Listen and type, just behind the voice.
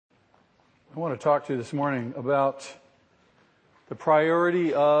I want to talk to you this morning about the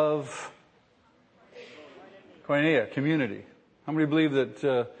priority of koinonia, community. How many believe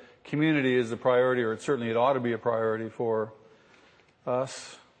that community is a priority, or certainly it ought to be a priority for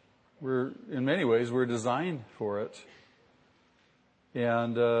us? In many ways, we're designed for it.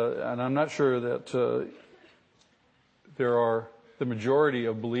 And I'm not sure that there are the majority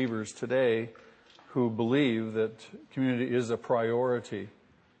of believers today who believe that community is a priority.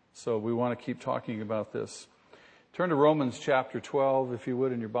 So we want to keep talking about this. Turn to Romans chapter 12, if you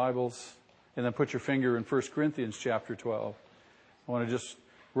would, in your Bibles, and then put your finger in 1 Corinthians chapter 12. I want to just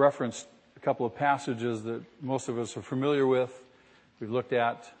reference a couple of passages that most of us are familiar with, we've looked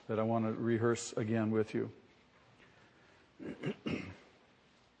at, that I want to rehearse again with you.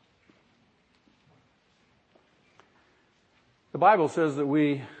 The Bible says that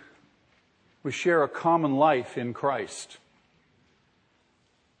we share a common life in Christ.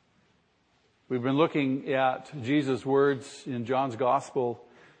 We've been looking at Jesus' words in John's Gospel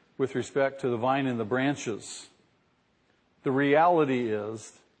with respect to the vine and the branches. The reality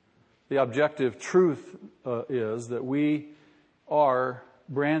is, the objective truth is that we are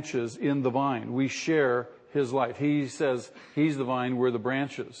branches in the vine. We share His life. He says He's the vine, we're the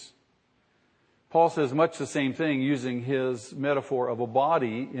branches. Paul says much the same thing using his metaphor of a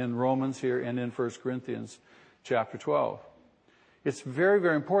body in Romans here and in 1 Corinthians chapter 12. It's very,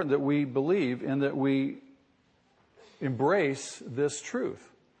 very important that we believe and that we embrace this truth.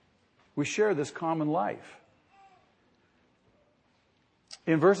 We share this common life.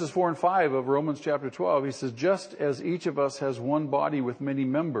 In verses 4 and 5 of Romans chapter 12, he says, just as each of us has one body with many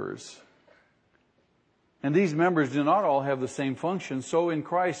members, and these members do not all have the same function, so in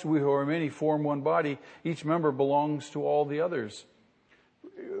Christ we who are many form one body. Each member belongs to all the others.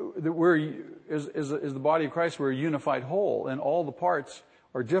 As the body of Christ, we're a unified whole, and all the parts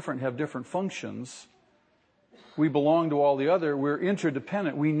are different, have different functions. We belong to all the other. We're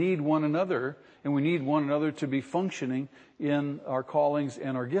interdependent. We need one another, and we need one another to be functioning in our callings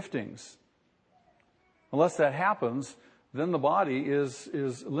and our giftings. Unless that happens, then the body is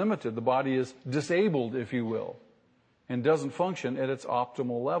limited. The body is disabled, if you will, and doesn't function at its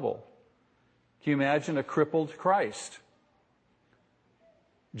optimal level. Can you imagine a crippled Christ?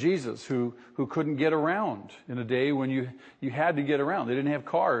 Jesus, who couldn't get around in a day when you had to get around. They didn't have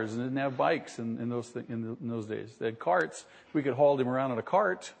cars and didn't have bikes in those days. They had carts. We could haul him around in a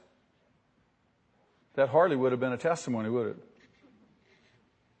cart. That hardly would have been a testimony, would it?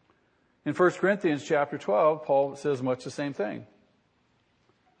 In 1 Corinthians chapter 12, Paul says much the same thing.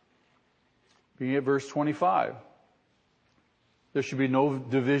 Beginning at verse 25. There should be no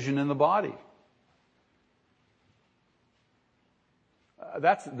division in the body.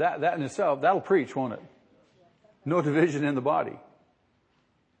 That in itself, that'll preach, won't it? No division in the body.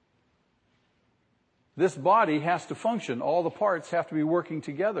 This body has to function. All the parts have to be working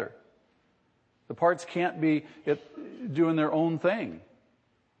together. The parts can't be doing their own thing.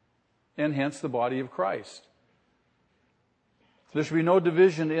 And hence the body of Christ. There should be no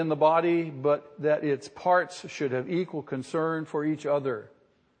division in the body, but that its parts should have equal concern for each other.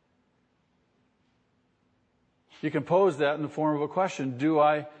 You can pose that in the form of a question. Do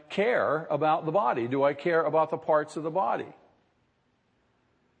I care about the body? Do I care about the parts of the body?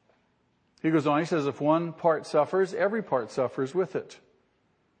 He goes on, he says, if one part suffers, every part suffers with it.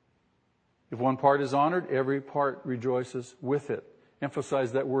 If one part is honored, every part rejoices with it.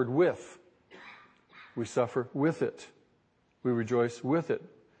 Emphasize that word with. We suffer with it. We rejoice with it.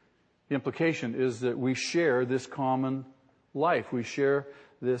 The implication is that we share this common life. We share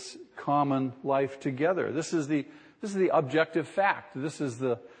this common life together. This is the objective fact. This is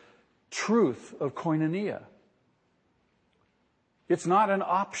the truth of koinonia. It's not an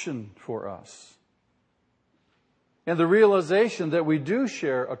option for us. And the realization that we do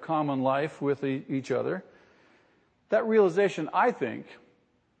share a common life with each other, that realization, I think,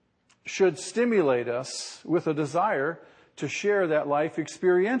 should stimulate us with a desire to share that life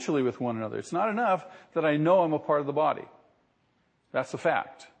experientially with one another. It's not enough that I know I'm a part of the body. That's a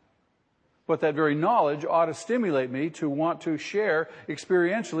fact. But that very knowledge ought to stimulate me to want to share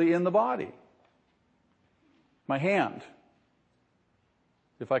experientially in the body. My hand,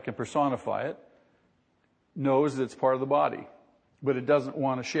 if I can personify it, knows that it's part of the body, but it doesn't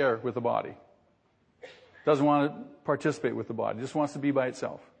want to share with the body. Doesn't want to participate with the body. Just wants to be by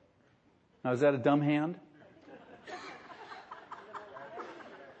itself. Now, is that a dumb hand?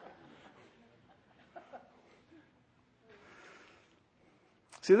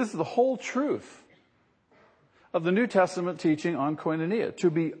 See, this is the whole truth of the New Testament teaching on koinonia. To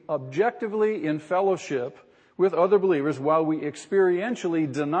be objectively in fellowship with other believers while we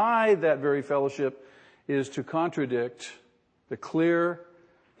experientially deny that very fellowship is to contradict the clear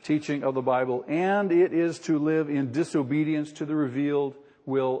teaching of the Bible, and it is to live in disobedience to the revealed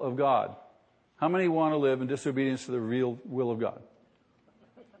will of God. How many want to live in disobedience to the real will of God?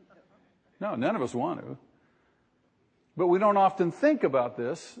 No, none of us want to. But we don't often think about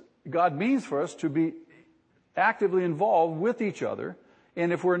this. God means for us to be actively involved with each other.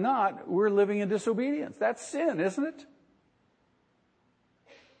 And if we're not, we're living in disobedience. That's sin, isn't it?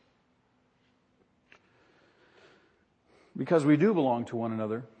 Because we do belong to one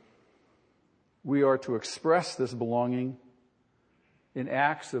another, we are to express this belonging in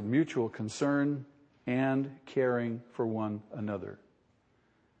acts of mutual concern and caring for one another.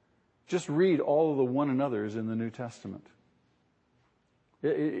 Just read all of the one another's in the New Testament.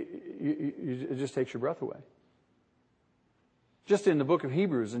 It just takes your breath away. Just in the book of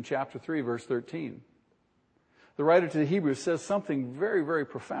Hebrews in chapter 3, verse 13, the writer to the Hebrews says something very, very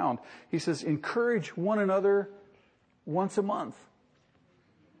profound. He says, encourage one another once a month.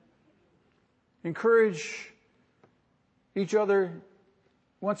 Encourage each other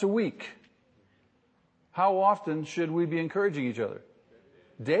once a week. How often should we be encouraging each other?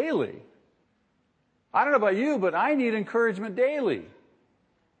 Daily. I don't know about you, but I need encouragement daily.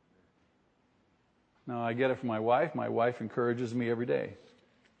 Now, I get it from my wife. My wife encourages me every day.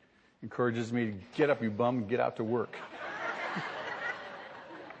 Encourages me to get up, you bum, and get out to work.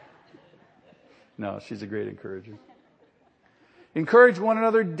 No, she's a great encourager. Encourage one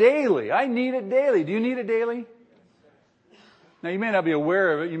another daily. I need it daily. Do you need it daily? Now, you may not be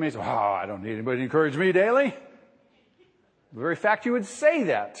aware of it. You may say, oh, I don't need anybody to encourage me daily. The very fact you would say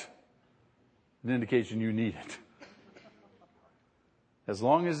that is an indication you need it. As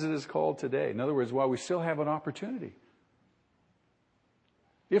long as it is called today. In other words, while we still have an opportunity.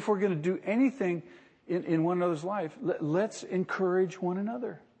 If we're going to do anything in one another's life, let's encourage one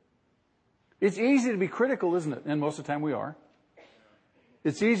another. It's easy to be critical, isn't it? And most of the time we are.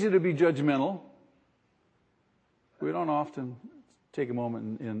 It's easy to be judgmental. We don't often take a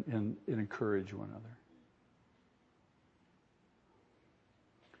moment and encourage one another.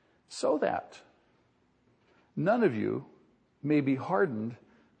 So that none of you may be hardened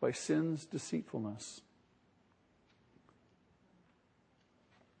by sin's deceitfulness.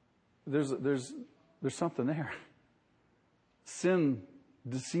 There's something there. Sin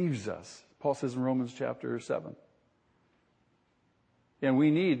deceives us. Paul says in Romans chapter 7. And we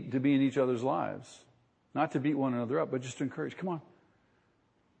need to be in each other's lives. Not to beat one another up, but just to encourage. Come on.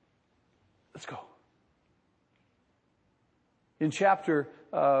 Let's go. In chapter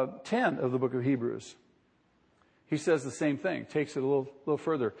 10 of the book of Hebrews, he says the same thing, takes it a little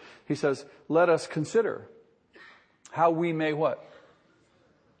further. He says, let us consider how we may what?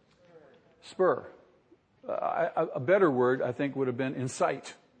 Spur. A better word, I think, would have been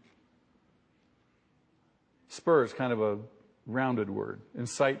incite. Spur is kind of a rounded word.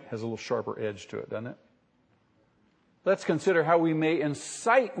 Incite has a little sharper edge to it, doesn't it? Let's consider how we may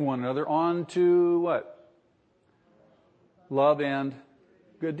incite one another on to what? Love and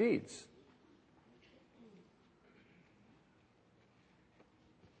good deeds.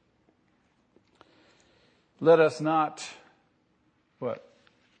 Let us not, what?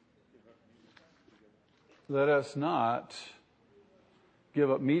 Let us not give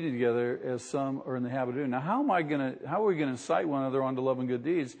up meeting together as some are in the habit of doing. Now, how are we going to incite one another on to love and good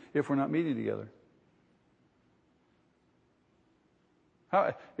deeds if we're not meeting together?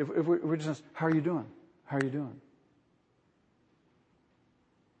 If we're just, how are you doing? How are you doing?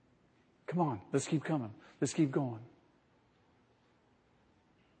 Come on, let's keep coming. Let's keep going.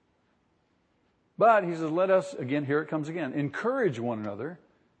 But he says, let us, again, here it comes again, encourage one another,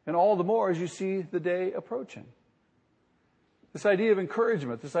 and all the more as you see the day approaching. This idea of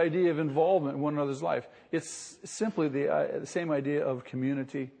encouragement, this idea of involvement in one another's life, it's simply the same idea of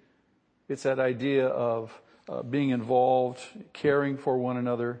community. It's that idea of being involved, caring for one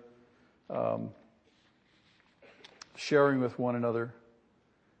another, sharing with one another.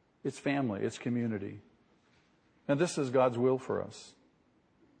 It's family, it's community. And this is God's will for us.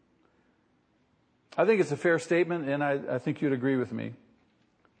 I think it's a fair statement, and I think you'd agree with me,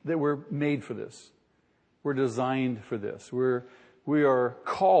 that we're made for this. We're designed for this. We are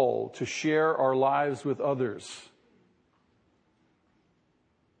called to share our lives with others.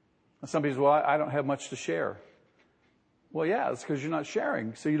 And some people say, well, I don't have much to share. Well, yeah, it's because you're not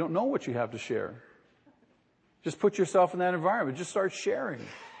sharing, so you don't know what you have to share. Just put yourself in that environment. Just start sharing.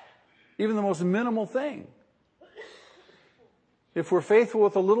 Even the most minimal thing. If we're faithful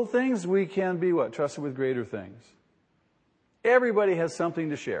with the little things, we can be what? Trusted with greater things. Everybody has something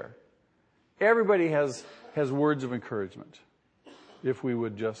to share. Everybody has words of encouragement if we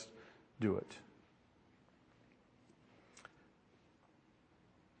would just do it.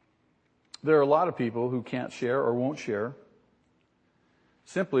 There are a lot of people who can't share or won't share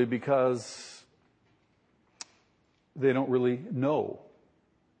simply because they don't really know.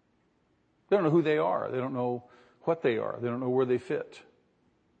 They don't know who they are. They don't know what they are. They don't know where they fit.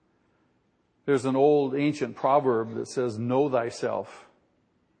 There's an old ancient proverb that says, "Know thyself."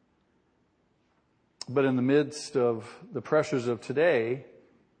 But in the midst of the pressures of today,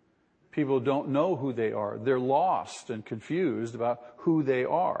 people don't know who they are. They're lost and confused about who they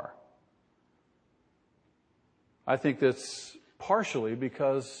are. I think that's partially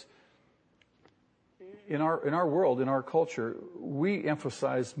because in our world, in our culture, we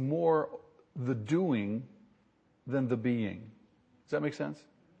emphasize more the doing than the being. Does that make sense?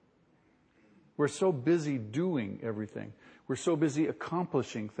 We're so busy doing everything. We're so busy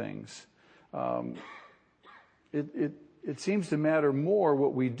accomplishing things. It seems to matter more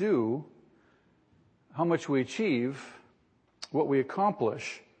what we do, how much we achieve, what we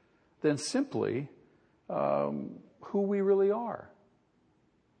accomplish, than simply who we really are.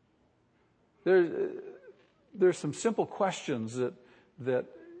 There's some simple questions that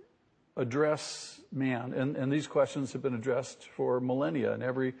address man, and these questions have been addressed for millennia, and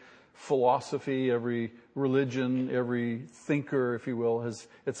every philosophy, every religion, every thinker, if you will, has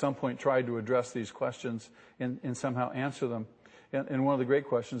at some point tried to address these questions and somehow answer them. And one of the great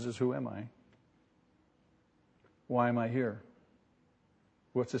questions is, who am I? Why am I here?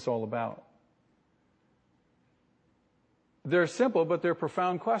 What's this all about? They're simple, but they're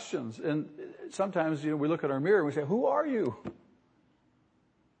profound questions. And sometimes, we look at our mirror and we say, who are you?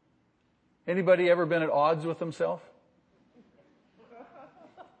 Anybody ever been at odds with himself?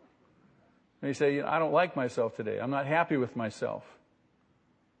 And you say, I don't like myself today. I'm not happy with myself.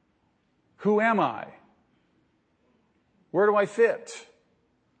 Who am I? Where do I fit?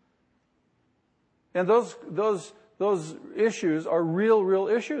 And those issues are real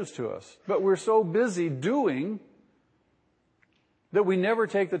issues to us. But we're so busy doing that we never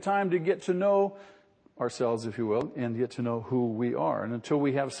take the time to get to know ourselves, if you will, and get to know who we are. And until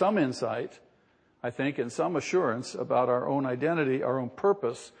we have some insight, I think, and some assurance about our own identity, our own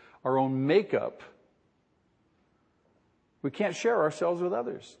purpose, our own makeup, we can't share ourselves with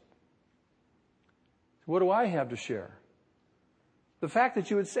others. What do I have to share? The fact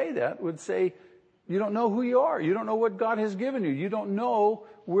that you would say that would say you don't know who you are. You don't know what God has given you. You don't know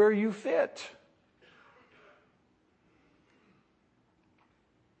where you fit.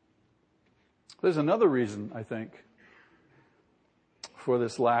 There's another reason, I think, for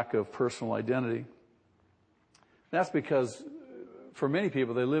this lack of personal identity. That's because for many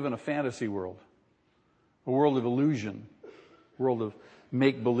people, they live in a fantasy world, a world of illusion, a world of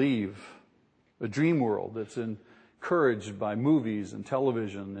make-believe, a dream world that's encouraged by movies and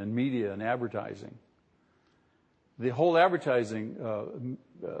television and media and advertising. The whole advertising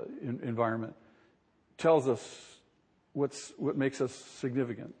environment tells us what makes us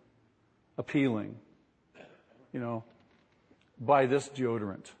significant, appealing. Buy this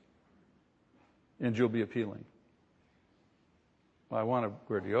deodorant and you'll be appealing. Well, I want to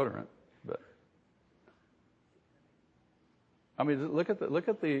wear deodorant, but look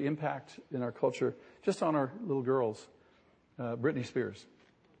at the impact in our culture just on our little girls. Britney Spears.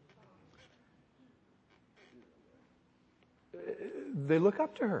 They look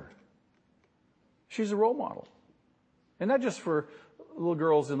up to her. She's a role model, and not just for little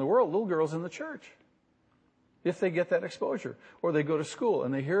girls in the world, little girls in the church. If they get that exposure, or they go to school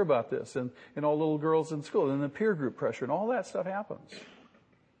and they hear about this, and all little girls in school, and the peer group pressure, and all that stuff happens.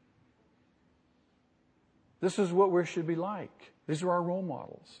 This is what we should be like. These are our role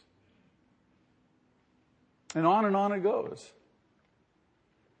models. And on it goes.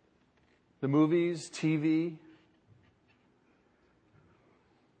 The movies, TV.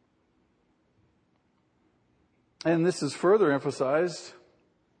 And this is further emphasized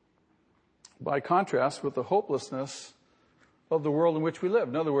by contrast with the hopelessness of the world in which we live.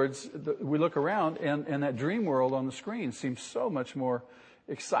 In other words, we look around and that dream world on the screen seems so much more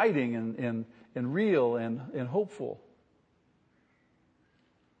exciting and real and hopeful.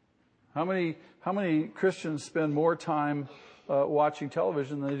 How many Christians spend more time watching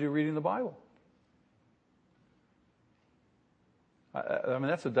television than they do reading the Bible?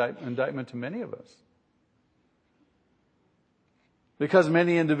 That's an indictment to many of us. Because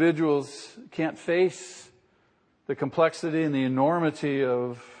many individuals can't face the complexity and the enormity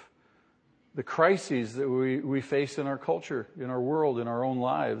of the crises that we face in our culture, in our world, in our own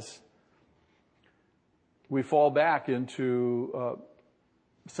lives, we fall back into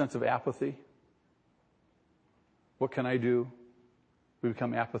a sense of apathy, What can I do? We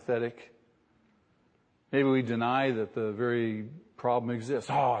become apathetic. Maybe we deny that the very problem exists.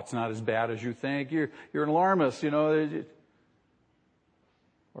 Oh, it's not as bad as you think. You're an alarmist, you know.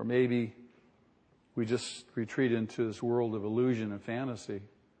 Or maybe we just retreat into this world of illusion and fantasy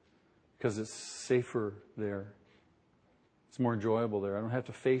because it's safer there. It's more enjoyable there. I don't have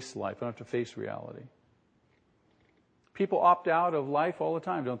to face life. I don't have to face reality. People opt out of life all the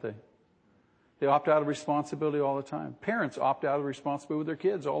time, don't they? They opt out of responsibility all the time. Parents opt out of responsibility with their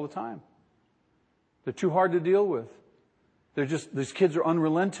kids all the time. They're too hard to deal with. These kids are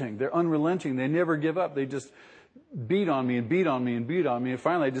unrelenting. They're unrelenting. They never give up. They just beat on me and beat on me and beat on me. And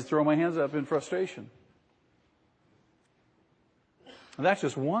finally, I just throw my hands up in frustration. And that's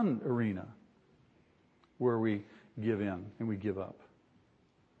just one arena where we give in and we give up.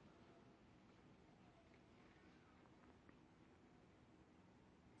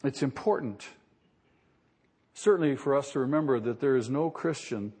 It's important, certainly for us to remember that there is no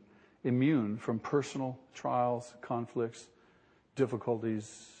Christian immune from personal trials, conflicts,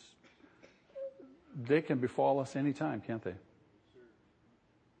 difficulties. They can befall us anytime, can't they?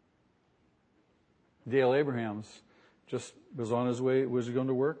 Dale Abrahams just was on his way, was he going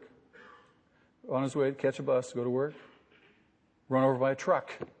to work? On his way to catch a bus to go to work. Run over by a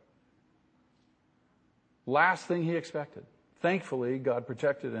truck. Last thing he expected. Thankfully, God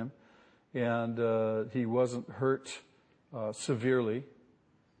protected him, and he wasn't hurt severely.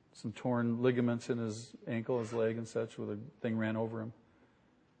 Some torn ligaments in his ankle, his leg, and such, where the thing ran over him.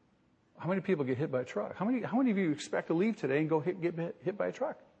 How many people get hit by a truck? How many of you expect to leave today and go get hit by a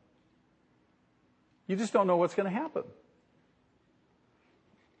truck? You just don't know what's going to happen.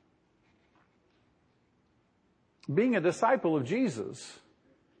 Being a disciple of Jesus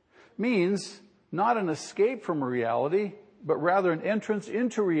means not an escape from reality, but rather an entrance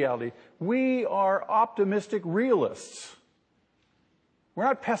into reality. We are optimistic realists. We're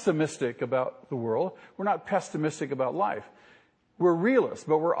not pessimistic about the world. We're not pessimistic about life. We're realists,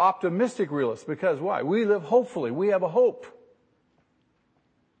 but we're optimistic realists. Because why? We live hopefully. We have a hope.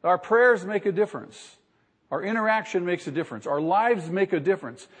 Our prayers make a difference. Our interaction makes a difference. Our lives make a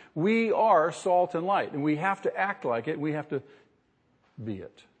difference. We are salt and light, and we have to act like it. We have to be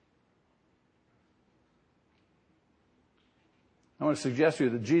it. I want to suggest to you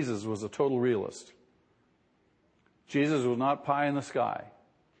that Jesus was a total realist. Jesus was not pie in the sky.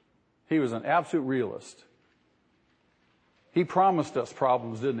 He was an absolute realist. He promised us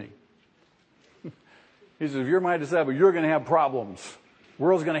problems, didn't he? He said, if you're my disciple, you're going to have problems. The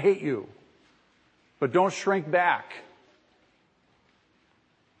world's going to hate you. But don't shrink back.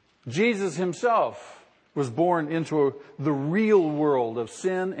 Jesus himself was born into the real world of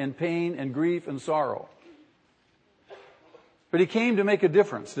sin and pain and grief and sorrow. But he came to make a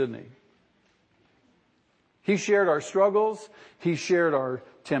difference, didn't he? He shared our struggles. He shared our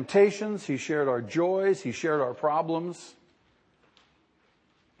temptations. He shared our joys. He shared our problems.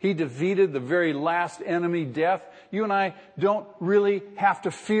 He defeated the very last enemy, death. You and I don't really have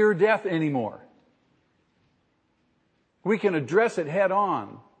to fear death anymore. We can address it head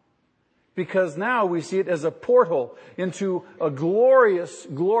on, because now we see it as a portal into a glorious,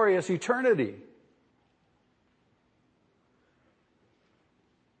 glorious eternity.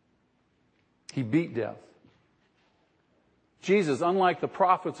 He beat death. Jesus, unlike the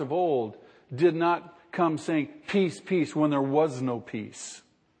prophets of old, did not come saying, peace, peace, when there was no peace.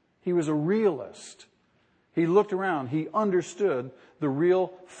 He was a realist. He looked around. He understood the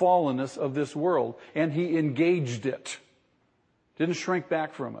real fallenness of this world, and he engaged it. Didn't shrink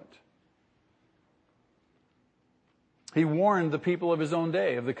back from it. He warned the people of his own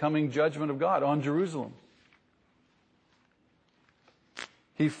day of the coming judgment of God on Jerusalem.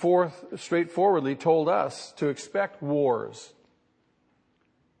 He straightforwardly told us to expect wars,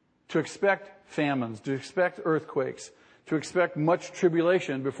 to expect famines, to expect earthquakes, to expect much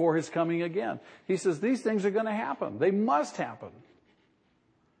tribulation before his coming again. He says these things are going to happen. They must happen.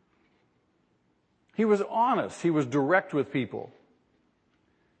 He was honest. He was direct with people.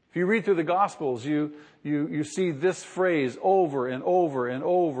 If you read through the Gospels, you see this phrase over and over and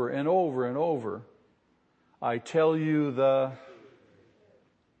over and over and over. I tell you the...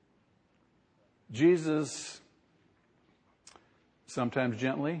 Jesus, sometimes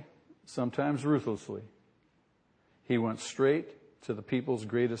gently, sometimes ruthlessly, he went straight to the people's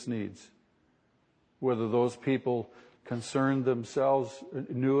greatest needs, whether those people concerned themselves,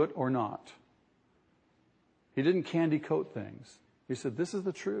 knew it or not. He didn't candy coat things. He said, this is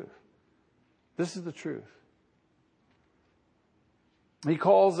the truth. This is the truth. He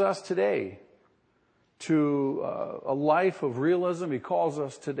calls us today to a life of realism. He calls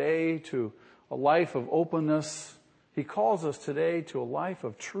us today to a life of openness He calls us today to a life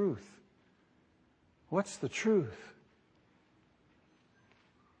of truth. What's the truth?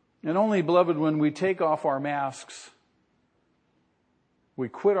 And only, beloved, when we take off our masks, we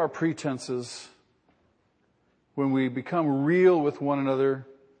quit our pretenses, when we become real with one another,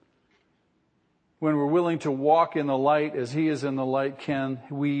 when we're willing to walk in the light as He is in the light, can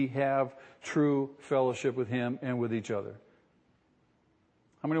we have true fellowship with Him and with each other.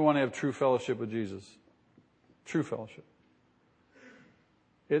 How many want to have true fellowship with Jesus? True fellowship.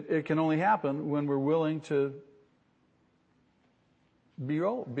 It can only happen when we're willing to be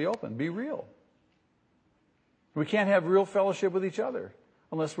open, be real. We can't have real fellowship with each other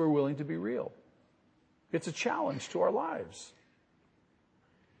unless we're willing to be real. It's a challenge to our lives.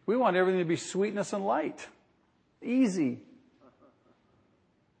 We want everything to be sweetness and light. Easy.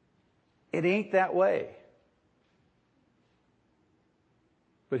 It ain't that way.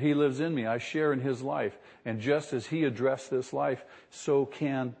 But He lives in me. I share in His life. And just as He addressed this life, so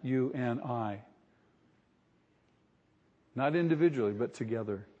can you and I. Not individually, but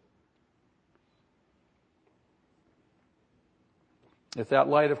together. If that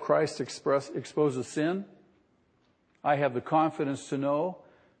light of Christ exposes sin, I have the confidence to know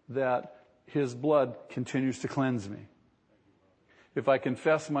that His blood continues to cleanse me. If I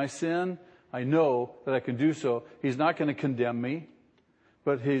confess my sin, I know that I can do so. He's not going to condemn me,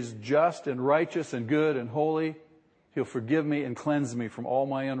 but He's just and righteous and good and holy. He'll forgive me and cleanse me from all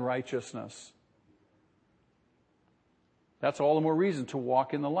my unrighteousness. That's all the more reason to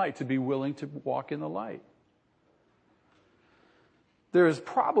walk in the light, to be willing to walk in the light. There is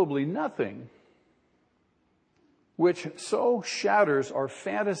probably nothing which so shatters our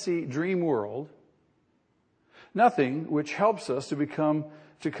fantasy dream world, nothing which helps us to come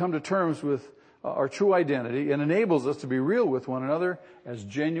to terms with our true identity and enables us to be real with one another as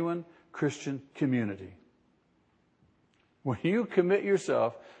genuine Christian community. When you commit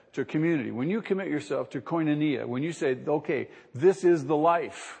yourself to community, when you commit yourself to koinonia, when you say, okay, this is the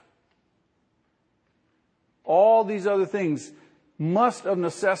life, all these other things must of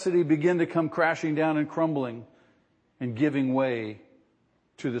necessity begin to come crashing down and crumbling and giving way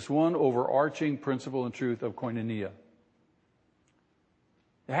to this one overarching principle and truth of koinonia.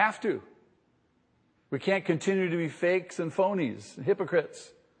 You have to. We can't continue to be fakes and phonies, hypocrites,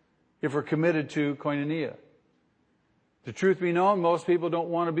 if we're committed to koinonia. The truth be known, most people don't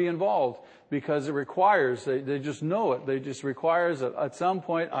want to be involved because it requires, they just know it. They just requires that at some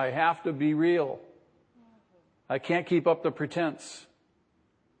point I have to be real. I can't keep up the pretense.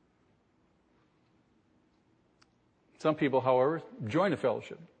 Some people, however, join a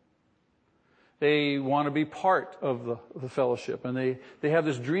fellowship. They want to be part of the fellowship, and they have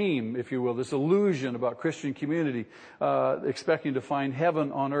this dream, if you will, this illusion about Christian community, expecting to find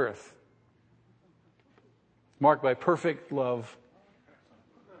heaven on earth, marked by perfect love,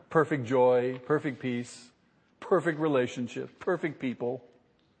 perfect joy, perfect peace, perfect relationship, perfect people.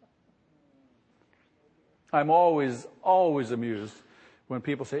 I'm always amused when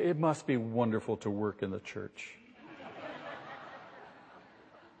people say, it must be wonderful to work in the church.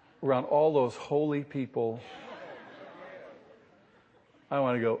 Around all those holy people, I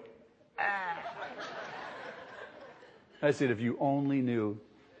want to go, I said, if you only knew.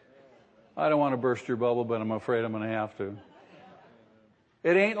 I don't want to burst your bubble, but I'm afraid I'm going to have to.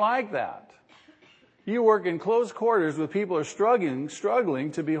 It ain't like that. You work in close quarters with people who are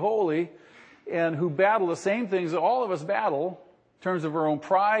struggling to be holy and who battle the same things that all of us battle in terms of our own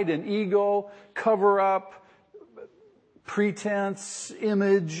pride and ego, cover up, pretense,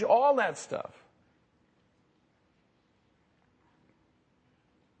 image, all that stuff.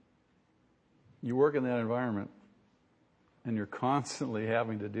 You work in that environment and you're constantly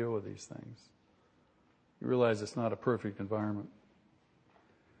having to deal with these things. You realize it's not a perfect environment.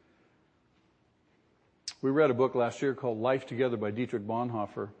 We read a book last year called Life Together by Dietrich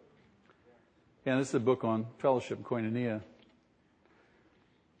Bonhoeffer. And this is a book on fellowship and koinonia.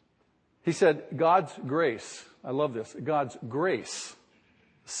 He said, God's grace, I love this, God's grace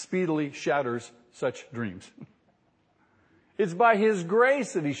speedily shatters such dreams. It's by His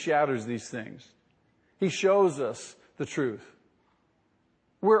grace that He shatters these things. He shows us the truth.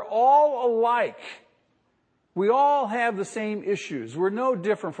 We're all alike. We all have the same issues. We're no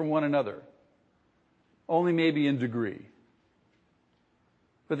different from one another, only maybe in degree.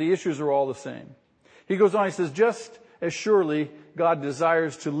 But the issues are all the same. He goes on, he says, just as surely God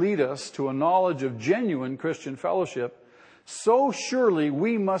desires to lead us to a knowledge of genuine Christian fellowship, so surely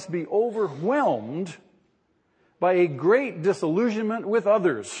we must be overwhelmed by a great disillusionment with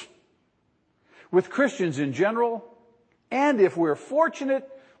others, with Christians in general, and if we're fortunate,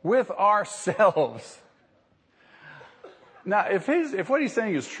 with ourselves. Now, if what he's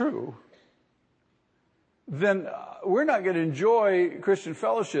saying is true, then we're not going to enjoy Christian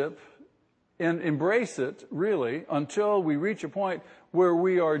fellowship and embrace it, really, until we reach a point where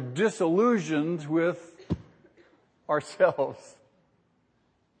we are disillusioned with ourselves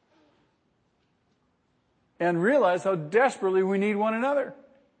and realize how desperately we need one another.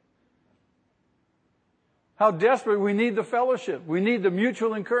 How desperately we need the fellowship. We need the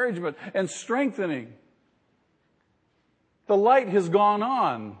mutual encouragement and strengthening. The light has gone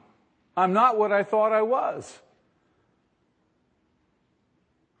on. I'm not what I thought I was.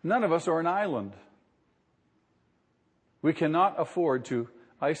 None of us are an island. We cannot afford to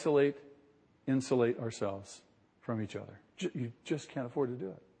isolate, insulate ourselves from each other. You just can't afford to do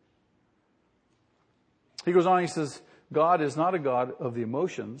it. He goes on, he says, God is not a God of the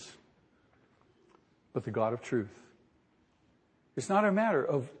emotions, but the God of truth. It's not a matter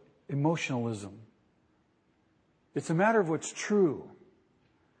of emotionalism. It's a matter of what's true.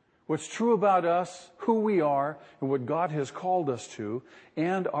 What's true about us, who we are, and what God has called us to,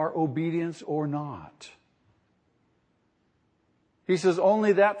 and our obedience or not. He says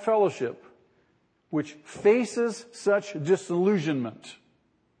only that fellowship which faces such disillusionment,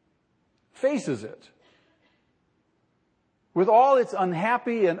 faces it, with all its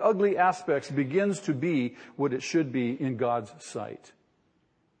unhappy and ugly aspects, begins to be what it should be in God's sight.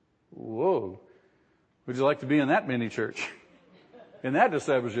 Whoa. Would you like to be in that mini church? In that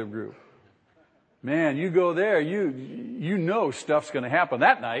discipleship group? Man, you go there, you know stuff's going to happen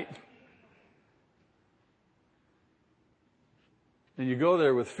that night. And you go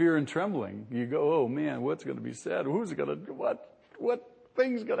there with fear and trembling. You go, oh man, what's going to be said? Who's going to, what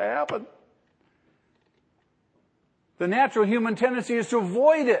thing's going to happen? The natural human tendency is to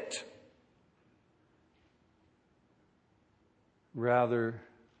avoid it. Rather,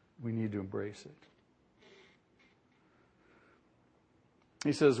 we need to embrace it.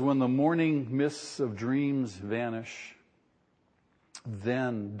 He says, when the morning mists of dreams vanish,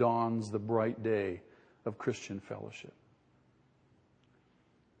 then dawns the bright day of Christian fellowship.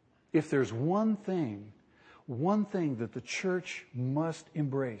 If there's one thing that the church must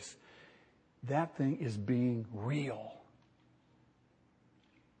embrace, that thing is being real.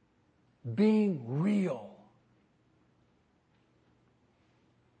 Being real.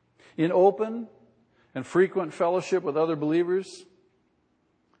 In open and frequent fellowship with other believers,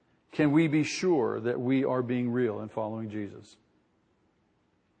 can we be sure that we are being real and following Jesus?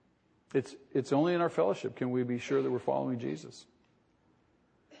 It's only in our fellowship can we be sure that we're following Jesus.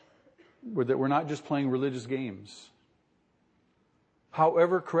 That we're not just playing religious games.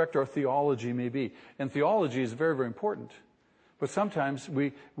 However correct our theology may be. And theology is very, very important. But sometimes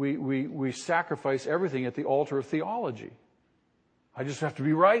we sacrifice everything at the altar of theology. I just have to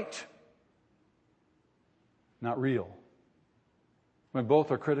be right. Not real. When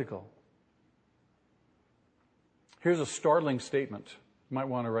both are critical. Here's a startling statement. You might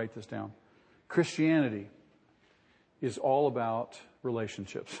want to write this down. Christianity is all about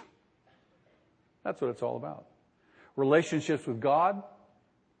relationships. That's what it's all about. Relationships with God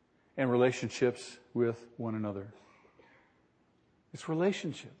and relationships with one another. It's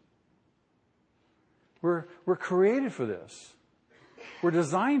relationship. We're created for this. We're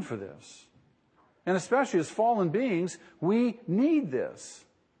designed for this. And especially as fallen beings, we need this.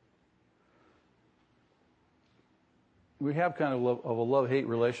 We have kind of a love-hate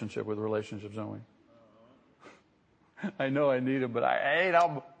relationship with relationships, don't we? I know I need them, but I hate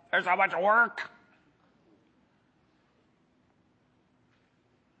them. There's so much work.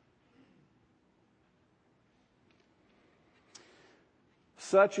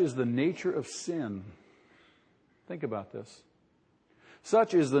 Such is the nature of sin. Think about this.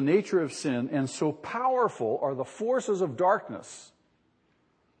 Such is the nature of sin, and so powerful are the forces of darkness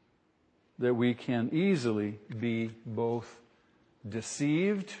that we can easily be both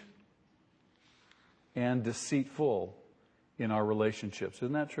deceived and deceitful in our relationships.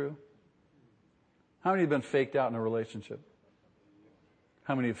 Isn't that true? How many have been faked out in a relationship?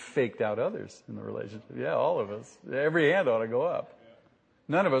 How many have faked out others in the relationship? Yeah, all of us. Every hand ought to go up.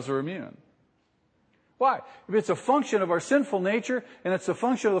 None of us are immune. Why? If it's a function of our sinful nature and it's a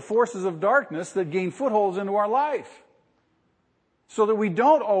function of the forces of darkness that gain footholds into our life. So that we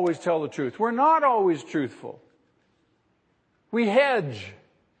don't always tell the truth. We're not always truthful. We hedge.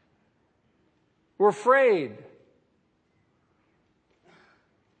 We're afraid.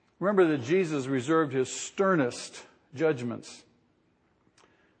 Remember that Jesus reserved his sternest judgments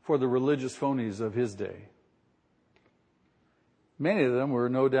for the religious phonies of his day. Many of them were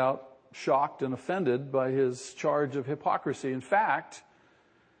no doubt shocked and offended by his charge of hypocrisy. In fact,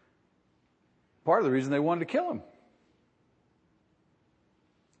 part of the reason they wanted to kill him.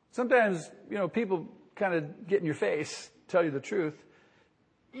 Sometimes, people kind of get in your face, tell you the truth.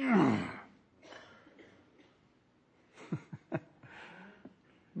 You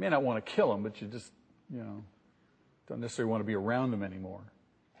may not want to kill them, but you just, don't necessarily want to be around them anymore.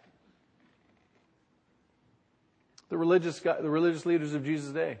 The religious leaders of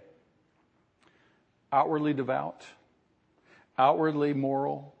Jesus' day, outwardly devout, outwardly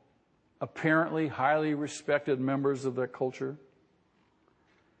moral, apparently highly respected members of that culture,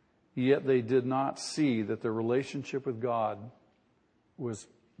 yet they did not see that their relationship with God was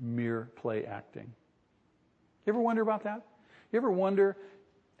mere play acting. You ever wonder about that? You ever wonder,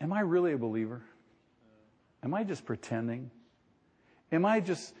 am I really a believer? Am I just pretending? Am I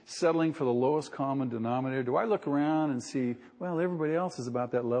just settling for the lowest common denominator? Do I look around and see, well, everybody else is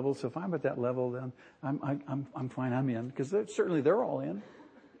about that level, so if I'm at that level, then I'm fine, I'm in. Because certainly they're all in.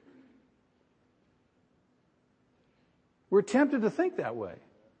 We're tempted to think that way.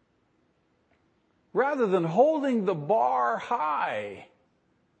 Rather than holding the bar high,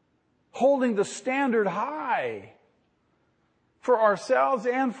 holding the standard high for ourselves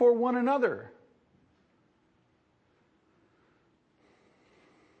and for one another.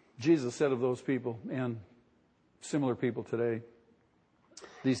 Jesus said of those people and similar people today,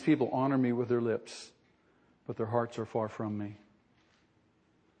 these people honor me with their lips, but their hearts are far from me.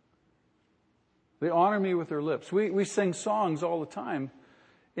 They honor me with their lips. We sing songs all the time,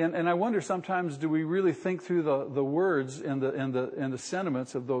 and I wonder sometimes, do we really think through the words and the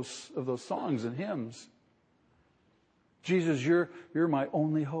sentiments of those songs and hymns? Jesus, you're my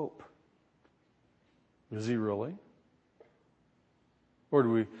only hope. Is he really?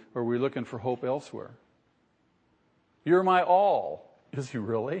 Or are we looking for hope elsewhere? You're my all. Is he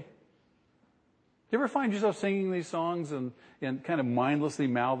really? You ever find yourself singing these songs and kind of mindlessly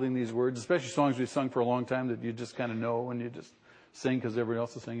mouthing these words, especially songs we've sung for a long time that you just kind of know and you just sing because everybody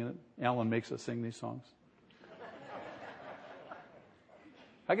else is singing it? Alan makes us sing these songs.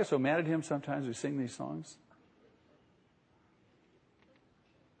 I get so mad at him sometimes we sing these songs.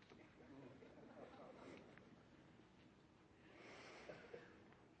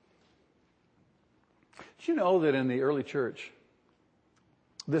 Did you know that in the early church,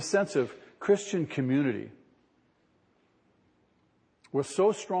 this sense of Christian community was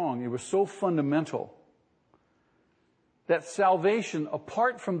so strong, it was so fundamental, that salvation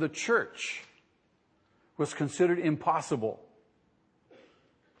apart from the church was considered impossible.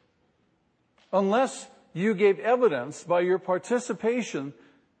 Unless you gave evidence by your participation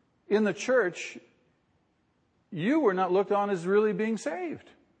in the church, you were not looked on as really being saved.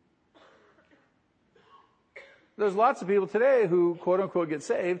 There's lots of people today who, quote unquote, get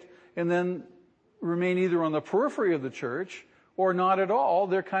saved and then remain either on the periphery of the church or not at all.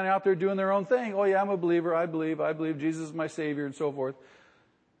 They're kind of out there doing their own thing. Oh yeah, I'm a believer. I believe Jesus is my Savior and so forth.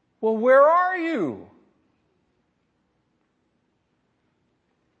 Well, where are you?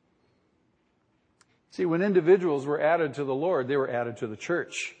 See, when individuals were added to the Lord, they were added to the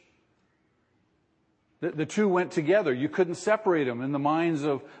church. The two went together. You couldn't separate them in the minds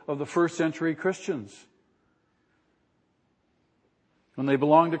of the first century Christians. When they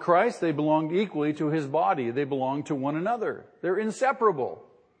belonged to Christ, they belonged equally to His body. They belonged to one another. They're inseparable.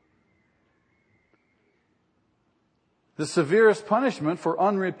 The severest punishment for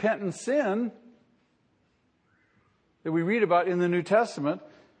unrepentant sin that we read about in the New Testament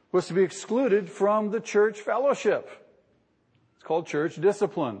was to be excluded from the church fellowship. It's called church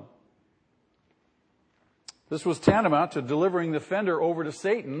discipline. This was tantamount to delivering the offender over to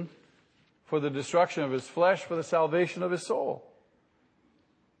Satan for the destruction of his flesh, for the salvation of his soul.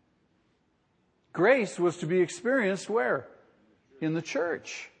 Grace was to be experienced where? In the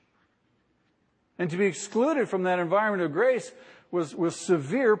church. And to be excluded from that environment of grace was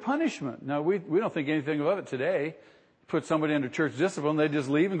severe punishment. Now, we don't think anything of it today. Put somebody under church discipline, they just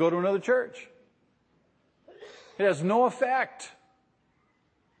leave and go to another church. It has no effect.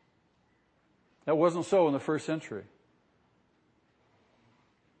 That wasn't so in the first century.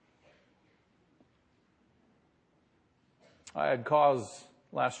 I had cause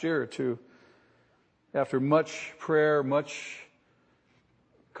last year to, after much prayer, much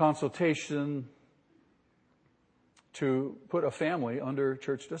consultation, to put a family under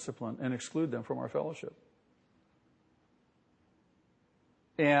church discipline and exclude them from our fellowship.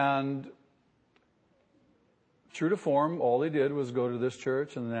 And true to form, all they did was go to this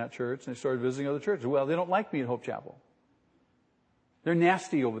church and that church, and they started visiting other churches. Well, they don't like me at Hope Chapel. They're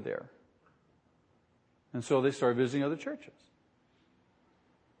nasty over there. And so they started visiting other churches.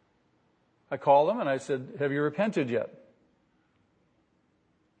 I called them and I said, have you repented yet?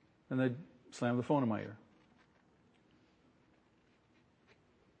 And they slammed the phone in my ear.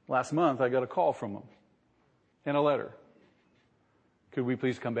 Last month, I got a call from them and a letter. Could we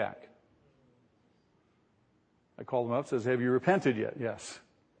please come back? I called them up, says, have you repented yet? Yes.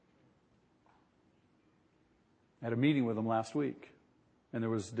 I had a meeting with them last week, and there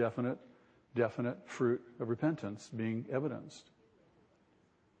was definite fruit of repentance being evidenced.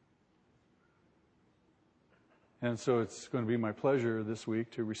 And so it's going to be my pleasure this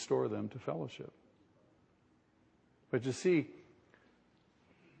week to restore them to fellowship. But you see,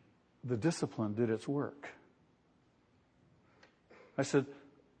 the discipline did its work. I said,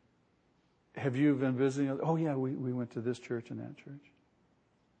 have you been visiting? Oh, yeah, we went to this church and that church.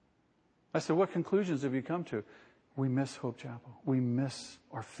 I said, what conclusions have you come to? We miss Hope Chapel. We miss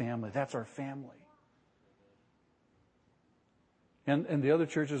our family. That's our family. And the other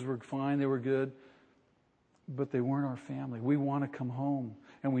churches were fine. They were good. But they weren't our family. We want to come home.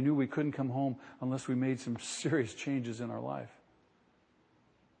 And we knew we couldn't come home unless we made some serious changes in our life.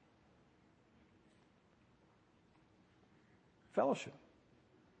 Fellowship.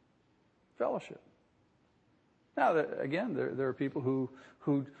 Now, again, there are people who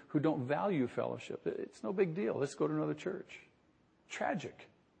don't value fellowship. It's no big deal. Let's go to another church. Tragic.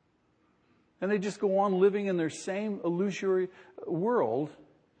 And they just go on living in their same illusory world,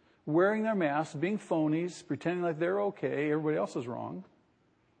 wearing their masks, being phonies, pretending like they're okay, everybody else is wrong,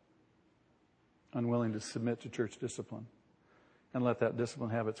 unwilling to submit to church discipline and let that discipline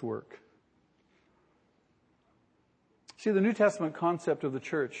have its work. See, the New Testament concept of the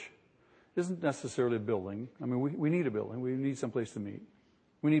church isn't necessarily a building. I mean, we need a building. We need some place to meet.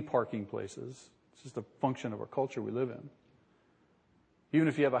 We need parking places. It's just a function of our culture we live in. Even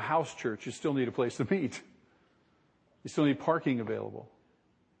if you have a house church, you still need a place to meet. You still need parking available.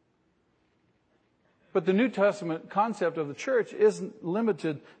 But the New Testament concept of the church isn't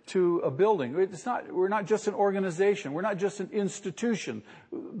limited to a building. We're not just an organization. We're not just an institution.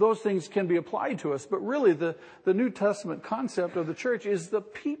 Those things can be applied to us. But really, the New Testament concept of the church is the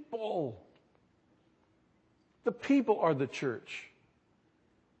people. The people are the church.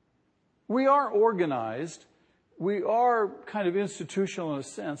 We are organized. We are kind of institutional in a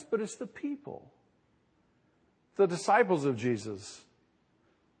sense, but it's the people. The disciples of Jesus.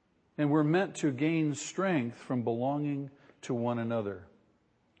 And we're meant to gain strength from belonging to one another.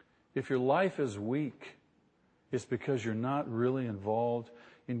 If your life is weak, it's because you're not really involved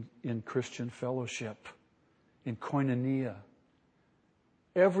in Christian fellowship, in koinonia.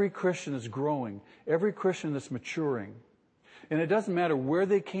 Every Christian is growing. Every Christian is maturing. And it doesn't matter where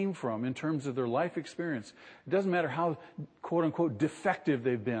they came from in terms of their life experience. It doesn't matter how, quote unquote, defective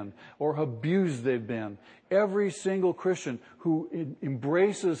they've been or how abused they've been. Every single Christian who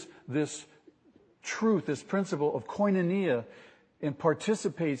embraces this truth, this principle of koinonia, and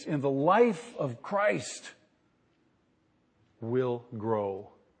participates in the life of Christ will grow,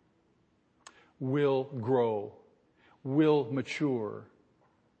 will mature.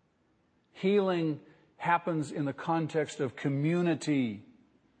 Healing happens in the context of community.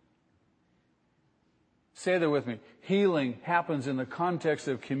 Say that with me. Healing happens in the context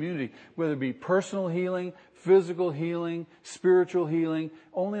of community, whether it be personal healing, physical healing, spiritual healing,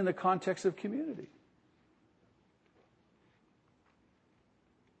 only in the context of community.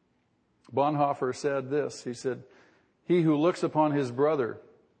 Bonhoeffer said this. He said, "He who looks upon his brother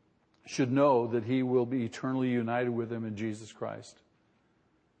should know that he will be eternally united with him in Jesus Christ."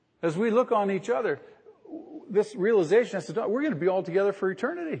 As we look on each other, this realization has to do, we're going to be all together for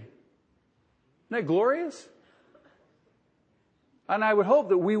eternity. Isn't that glorious? And I would hope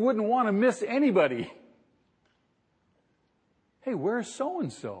that we wouldn't want to miss anybody. Hey, where's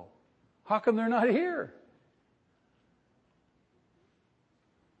so-and-so? How come they're not here?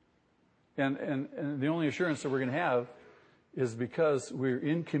 And the only assurance that we're going to have is because we're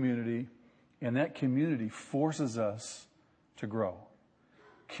in community, and that community forces us to grow.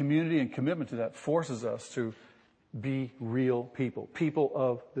 Community and commitment to that forces us to be real people, people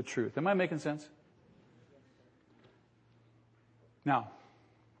of the truth. Am I making sense? Now,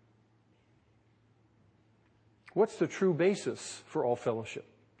 what's the true basis for all fellowship,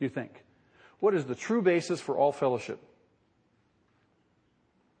 do you think? What is the true basis for all fellowship?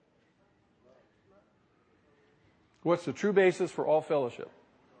 What's the true basis for all fellowship?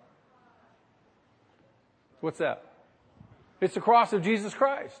 What's that? It's the cross of Jesus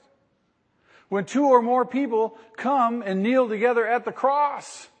Christ. When two or more people come and kneel together at the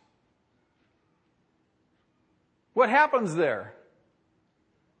cross, what happens there?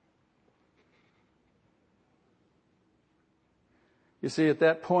 You see, at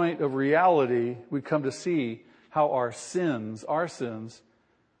that point of reality, we come to see how our sins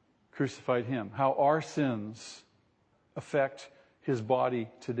crucified Him, how our sins affect His body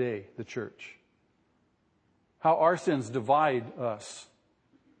today, the church. How our sins divide us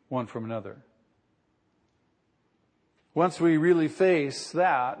one from another. Once we really face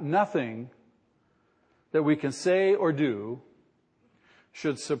that, nothing that we can say or do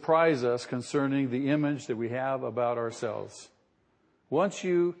should surprise us concerning the image that we have about ourselves. Once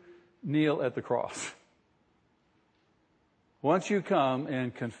you kneel at the cross, once you come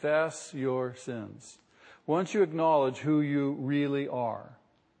and confess your sins, once you acknowledge who you really are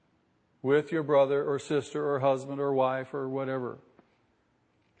with your brother or sister or husband or wife or whatever,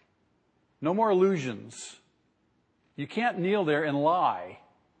 no more illusions. You can't kneel there and lie.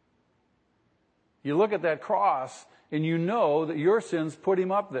 You look at that cross and you know that your sins put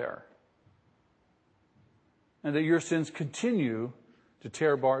him up there. And that your sins continue to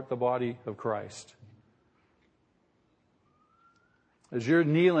tear apart the body of Christ. As you're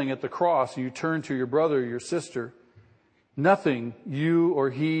kneeling at the cross and you turn to your brother or your sister, nothing you or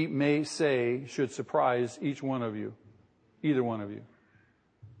he may say should surprise each one of you, either one of you.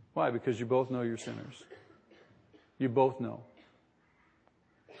 Why? Because you both know you're sinners. You both know.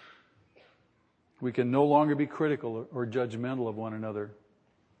 We can no longer be critical or judgmental of one another.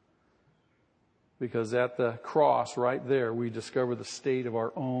 Because at the cross, right there, we discover the state of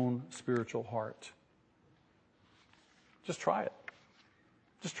our own spiritual heart. Just try it.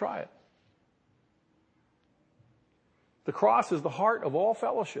 Just try it. The cross is the heart of all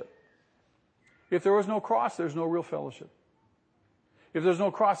fellowship. If there was no cross, there's no real fellowship. If there's no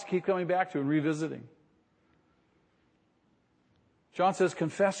cross to keep coming back to and revisiting. John says,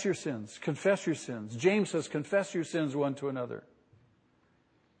 confess your sins. Confess your sins. James says, confess your sins one to another.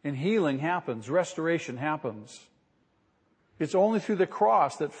 And healing happens. Restoration happens. It's only through the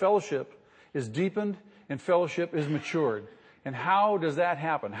cross that fellowship is deepened and fellowship is matured. And how does that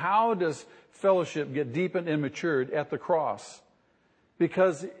happen? How does fellowship get deepened and matured at the cross?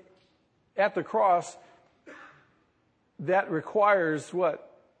 Because at the cross, that requires what?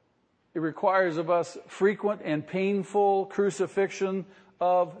 It requires of us frequent and painful crucifixion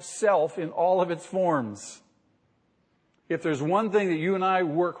of self in all of its forms. If there's one thing that you and I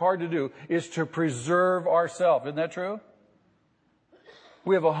work hard to do, is to preserve ourselves. Isn't that true?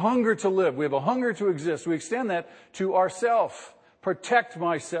 We have a hunger to live. We have a hunger to exist. We extend that to ourself. Protect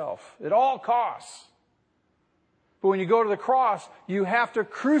myself at all costs. But when you go to the cross, you have to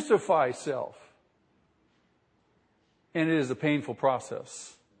crucify self. And it is a painful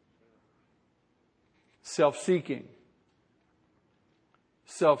process. Self-seeking,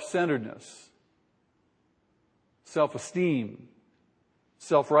 self-centeredness, self-esteem,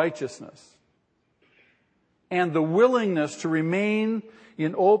 self-righteousness, and the willingness to remain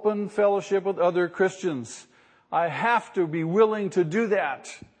in open fellowship with other Christians. I have to be willing to do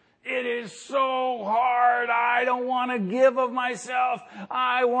that. It is so hard. I don't want to give of myself.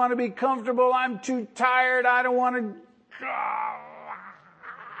 I want to be comfortable. I'm too tired. I don't want to...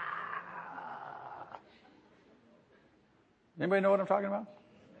 Anybody know what I'm talking about?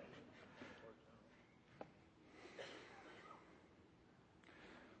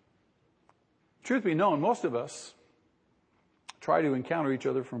 Truth be known, most of us try to encounter each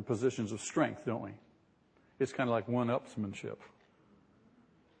other from positions of strength, don't we? It's kind of like one-upsmanship.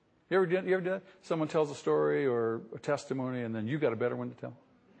 You ever do that? Someone tells a story or a testimony, and then you got a better one to tell.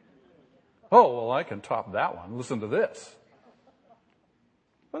 Oh, well, I can top that one. Listen to this.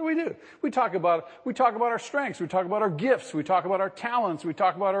 What do? We talk about our strengths. We talk about our gifts. We talk about our talents. We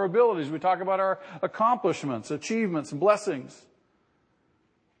talk about our abilities. We talk about our accomplishments, achievements, and blessings.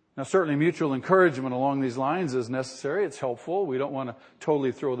 Now, certainly mutual encouragement along these lines is necessary. It's helpful. We don't want to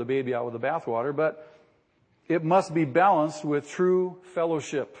totally throw the baby out with the bathwater, but it must be balanced with true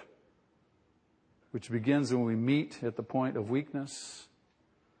fellowship, which begins when we meet at the point of weakness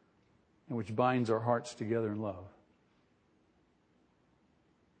and which binds our hearts together in love.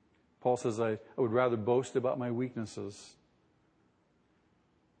 Paul says, I would rather boast about my weaknesses.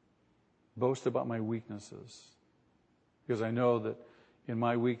 Boast about my weaknesses. Because I know that in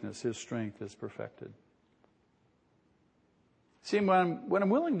my weakness, His strength is perfected. See, when I'm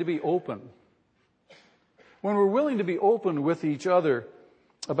willing to be open, when we're willing to be open with each other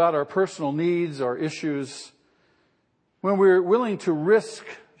about our personal needs, our issues, when we're willing to risk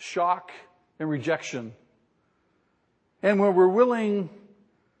shock and rejection, and when we're willing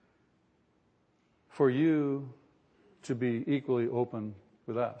for you to be equally open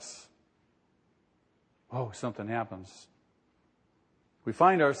with us, oh, something happens. We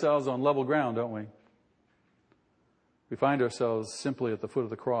find ourselves on level ground, don't we? We find ourselves simply at the foot of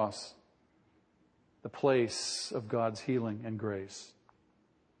the cross, the place of God's healing and grace.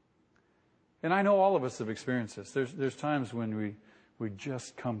 And I know all of us have experienced this. There's times when we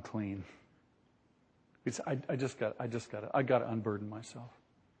just come clean. I got to unburden myself.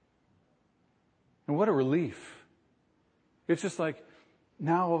 And what a relief. It's just like,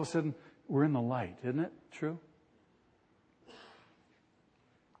 now all of a sudden, we're in the light. Isn't it true?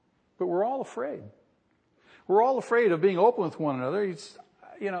 But we're all afraid. We're all afraid of being open with one another.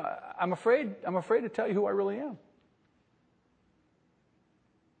 I'm afraid to tell you who I really am.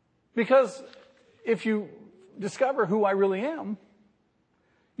 Because if you discover who I really am,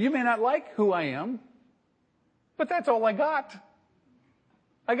 you may not like who I am, but that's all I got.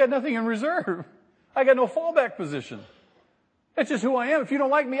 I got nothing in reserve. I got no fallback position. That's just who I am. If you don't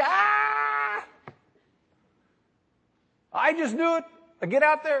like me, I just do it. I get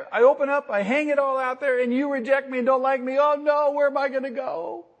out there, I open up, I hang it all out there, and you reject me and don't like me. Oh no, where am I going to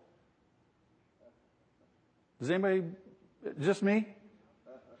go? Does anybody, just me?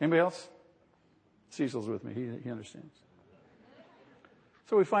 Anybody else? Cecil's with me. He understands.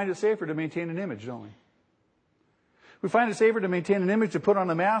 So we find it safer to maintain an image, don't we? We find it safer to maintain an image, to put on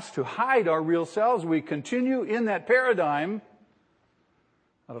a mask, to hide our real selves. We continue in that paradigm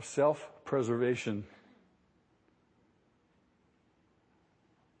out of self-preservation.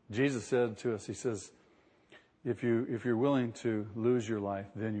 Jesus said to us, he says, if you're willing to lose your life,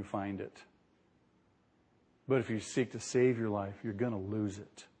 then you find it. But if you seek to save your life, you're going to lose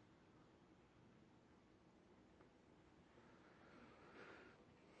it.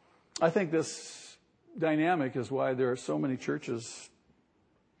 I think this dynamic is why there are so many churches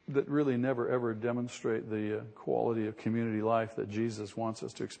that really never ever demonstrate the quality of community life that Jesus wants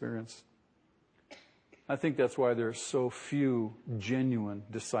us to experience. I think that's why there are so few genuine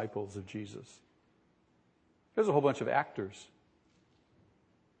disciples of Jesus. There's a whole bunch of actors.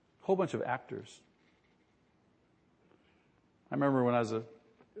 A whole bunch of actors. I remember when I was a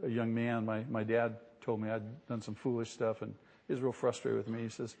young man, my dad told me I'd done some foolish stuff, and he was real frustrated with me. He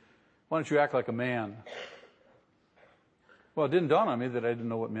says, "Why don't you act like a man?" Well, it didn't dawn on me that I didn't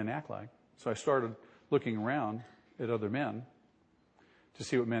know what men act like. So I started looking around at other men to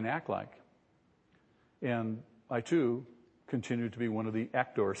see what men act like. And I, too, continued to be one of the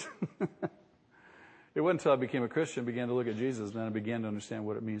actors. It wasn't until I became a Christian, began to look at Jesus, and then I began to understand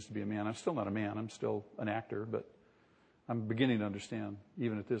what it means to be a man. I'm still not a man. I'm still an actor, but I'm beginning to understand,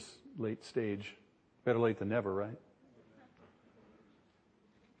 even at this late stage. Better late than never, right?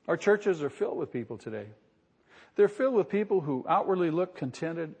 Our churches are filled with people today. They're filled with people who outwardly look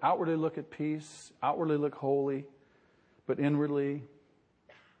contented, outwardly look at peace, outwardly look holy, but inwardly,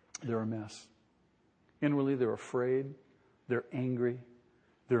 they're a mess. Inwardly, they're afraid, they're angry,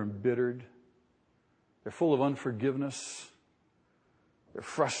 they're embittered, they're full of unforgiveness, they're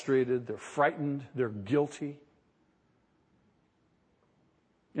frustrated, they're frightened, they're guilty,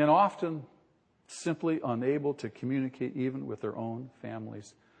 and often simply unable to communicate even with their own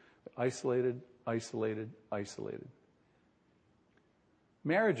families. Isolated.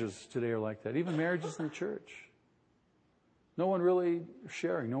 Marriages today are like that, even marriages in the church. No one really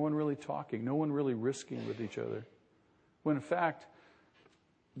sharing, no one really talking, no one really risking with each other. When in fact,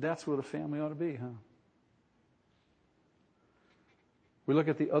 that's what a family ought to be, huh? We look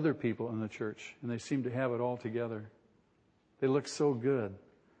at the other people in the church, and they seem to have it all together. They look so good,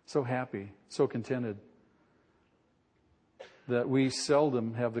 so happy, so contented, that we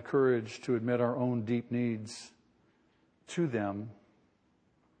seldom have the courage to admit our own deep needs to them,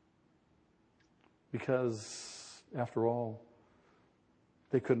 because, after all,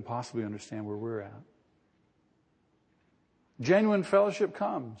 they couldn't possibly understand where we're at. Genuine fellowship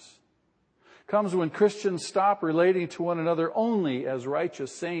comes when Christians stop relating to one another only as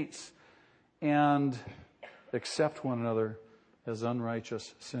righteous saints and accept one another as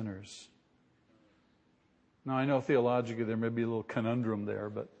unrighteous sinners. Now, I know theologically there may be a little conundrum there,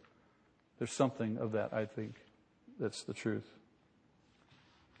 but there's something of that, I think, that's the truth.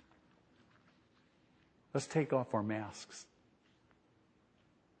 Let's take off our masks.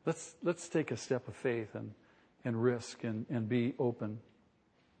 Let's take a step of faith and risk and be open.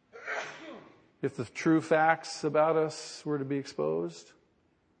 If the true facts about us were to be exposed,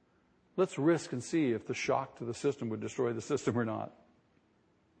 let's risk and see if the shock to the system would destroy the system or not.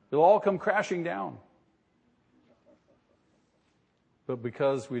 It'll all come crashing down. But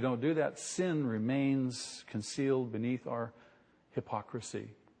because we don't do that, sin remains concealed beneath our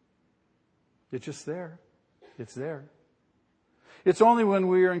hypocrisy. It's just there. It's there. It's only when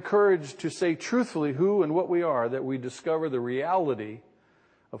we are encouraged to say truthfully who and what we are that we discover the reality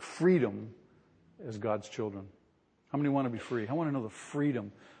of freedom as God's children. How many want to be free? I want to know the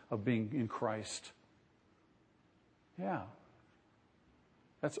freedom of being in Christ. Yeah.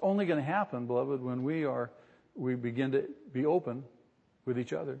 That's only going to happen, beloved, when we begin to be open with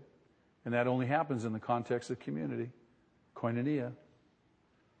each other. And that only happens in the context of community, koinonia.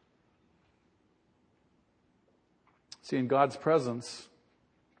 See, in God's presence,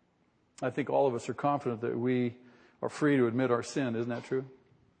 I think all of us are confident that we are free to admit our sin. Isn't that true?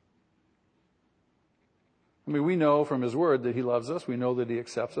 I mean, we know from His Word that He loves us. We know that He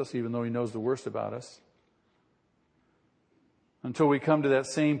accepts us, even though He knows the worst about us. Until we come to that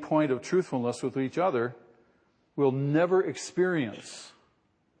same point of truthfulness with each other, we'll never experience.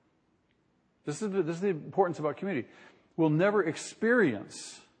 This is the importance about community. We'll never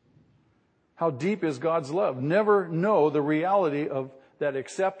experience how deep is God's love. Never know the reality of that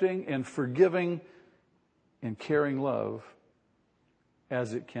accepting and forgiving and caring love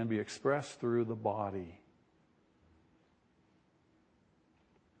as it can be expressed through the body.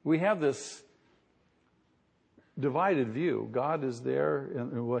 We have this divided view. God is there,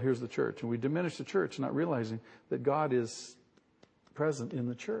 and well, here's the church. And we diminish the church, not realizing that God is present in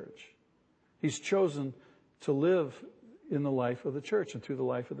the church. He's chosen to live in the life of the church and through the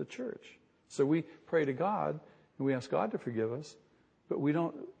life of the church. So we pray to God, and we ask God to forgive us, but we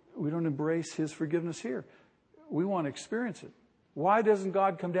don't embrace His forgiveness here. We want to experience it. Why doesn't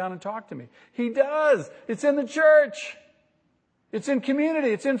God come down and talk to me? He does. It's in the church. It's in community.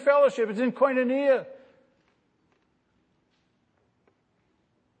 It's in fellowship. It's in koinonia.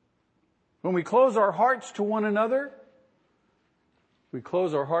 When we close our hearts to one another, we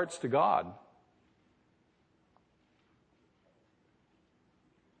close our hearts to God.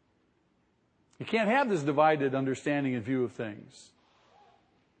 You can't have this divided understanding and view of things.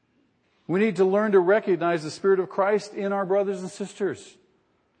 We need to learn to recognize the Spirit of Christ in our brothers and sisters.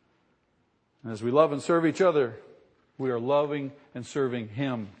 And as we love and serve each other, we are loving and serving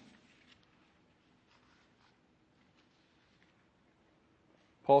Him.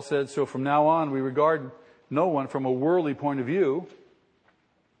 Paul said, so from now on we regard no one from a worldly point of view,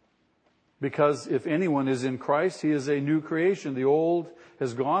 because if anyone is in Christ, he is a new creation. The old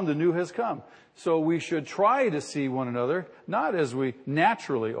has gone, the new has come. So we should try to see one another, not as we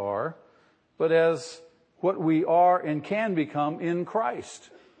naturally are, but as what we are and can become in Christ.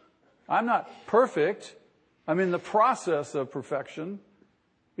 I'm not perfect. I'm in the process of perfection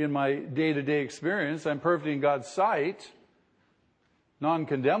in my day-to-day experience. I'm perfect in God's sight,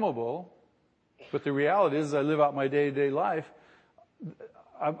 non-condemnable. But the reality is, as I live out my day-to-day life,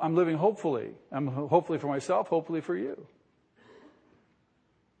 I'm living hopefully. I'm hopefully for myself, hopefully for you.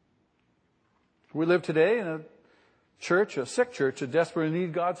 We live today in a church, a sick church, that desperately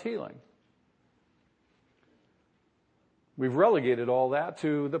needs God's healing. We've relegated all that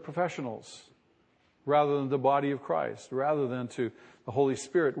to the professionals rather than the body of Christ, rather than to the Holy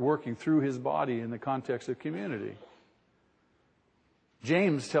Spirit working through His body in the context of community.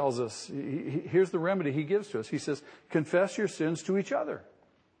 James tells us, here's the remedy he gives to us. He says, confess your sins to each other.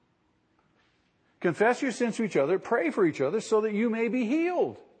 Confess your sins to each other, pray for each other so that you may be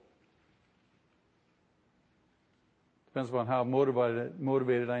healed. Depends upon how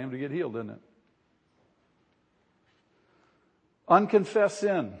motivated I am to get healed, doesn't it? Unconfessed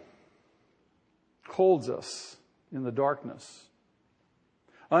sin holds us in the darkness.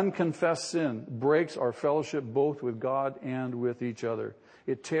 Unconfessed sin breaks our fellowship both with God and with each other.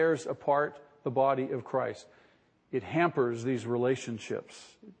 It tears apart the body of Christ. It hampers these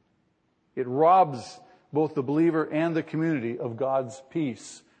relationships. It robs both the believer and the community of God's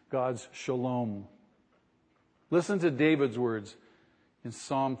peace, God's shalom. Listen to David's words in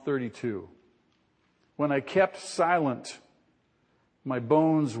Psalm 32. When I kept silent, my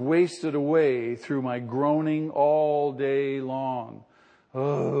bones wasted away through my groaning all day long.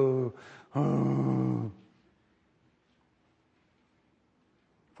 Oh.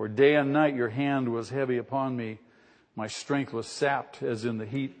 For day and night your hand was heavy upon me. My strength was sapped as in the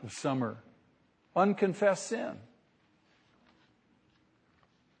heat of summer. Unconfessed sin.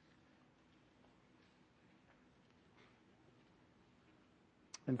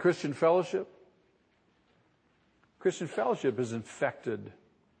 And Christian fellowship is infected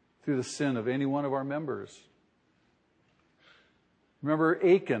through the sin of any one of our members. Remember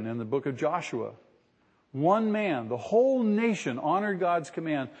Achan in the book of Joshua. One man, the whole nation honored God's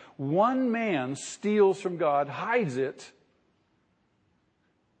command. One man steals from God, hides it,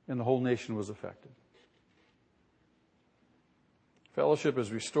 and the whole nation was affected. Fellowship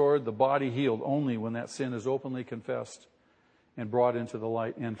is restored, the body healed only when that sin is openly confessed and brought into the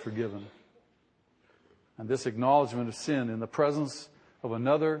light and forgiven. And this acknowledgement of sin in the presence of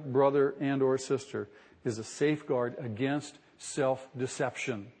another brother and or sister is a safeguard against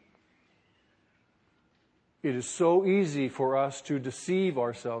self-deception. It is so easy for us to deceive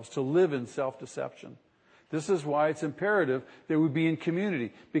ourselves, to live in self-deception, This is why it's imperative that we be in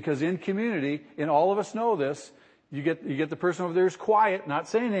community. Because in community, and all of us know this, you get the person over there who's quiet, not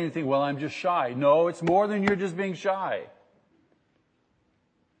saying anything. Well, I'm just shy. No, it's more than you're just being shy.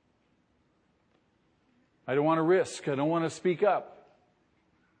 I don't want to risk. I don't want to speak up.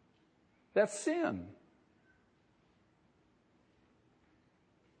 That's sin.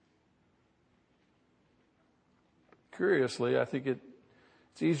 Curiously, I think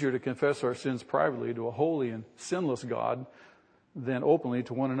it's easier to confess our sins privately to a holy and sinless God than openly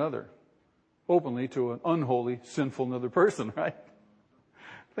to one another. Openly to an unholy, sinful another person, right?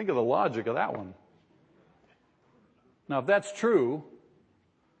 Think of the logic of that one. Now, if that's true,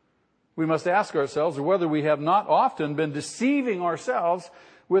 we must ask ourselves whether we have not often been deceiving ourselves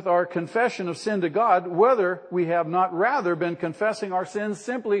with our confession of sin to God, whether we have not rather been confessing our sins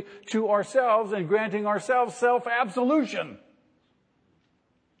simply to ourselves and granting ourselves self-absolution.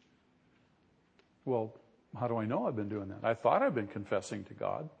 Well, how do I know I've been doing that? I thought I've been confessing to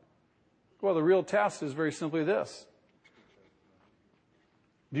God. Well, the real test is very simply this.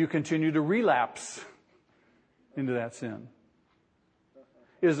 Do you continue to relapse into that sin?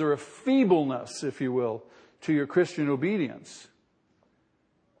 Is there a feebleness, if you will, to your Christian obedience?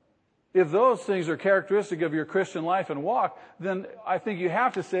 If those things are characteristic of your Christian life and walk, then I think you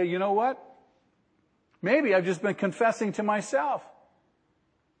have to say, you know what? Maybe I've just been confessing to myself.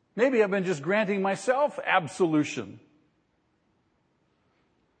 Maybe I've been just granting myself absolution.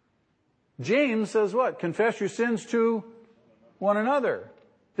 James says what? Confess your sins to one another,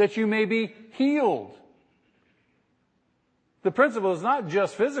 that you may be healed. The principle is not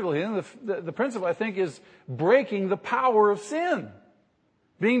just physical healing. The principle, I think, is breaking the power of sin.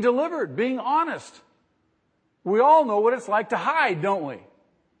 Being delivered, being honest. We all know what it's like to hide, don't we?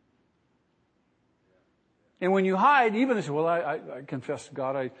 And when you hide, even if you say, well, I confess to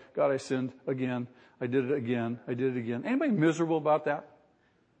God, I sinned again. I did it again. I did it again. Anybody miserable about that?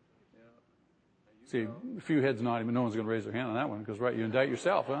 See, a few heads nodding, but no one's going to raise their hand on that one because, right, you indict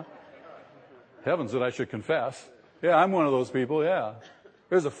yourself, huh? Heavens that I should confess. Yeah, I'm one of those people, yeah.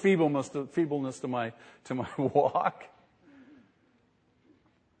 There's a feebleness to my walk.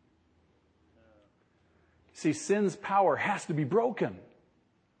 See, sin's power has to be broken.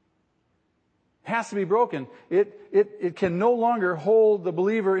 Has to be broken. It can no longer hold the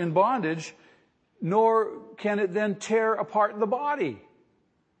believer in bondage, nor can it then tear apart the body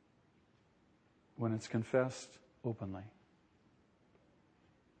when it's confessed openly.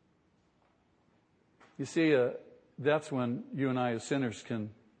 You see, that's when you and I as sinners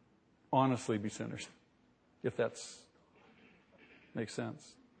can honestly be sinners, if that makes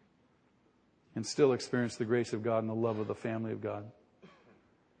sense, and still experience the grace of God and the love of the family of God.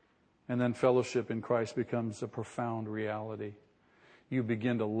 And then fellowship in Christ becomes a profound reality. You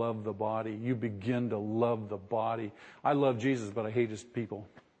begin to love the body. You begin to love the body. I love Jesus, but I hate his people.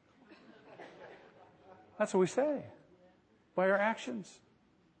 That's what we say by our actions.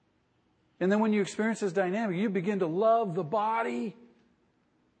 And then when you experience this dynamic, you begin to love the body.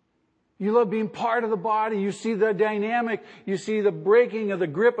 You love being part of the body. You see the dynamic. You see the breaking of the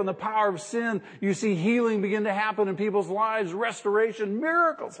grip and the power of sin. You see healing begin to happen in people's lives, restoration,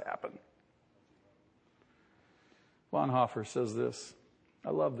 miracles happen. Bonhoeffer says this.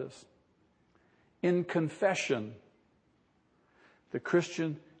 I love this. In confession, the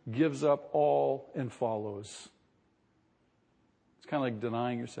Christian gives up all and follows. It's kind of like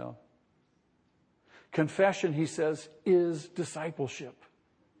denying yourself. Confession, he says, is discipleship.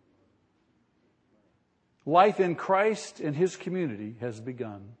 Life in Christ and his community has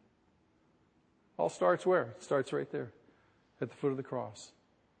begun. All starts where? It starts right there, at the foot of the cross.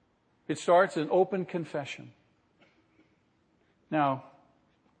 It starts in open confession. Now,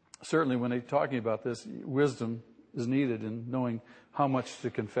 certainly when they're talking about this, wisdom is needed in knowing how much to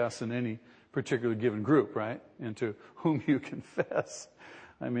confess in any particular given group, right? And to whom you confess.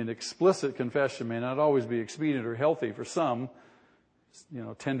 I mean, explicit confession may not always be expedient or healthy for some,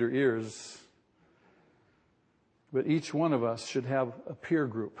 tender ears. But each one of us should have a peer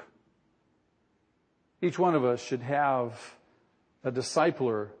group. Each one of us should have a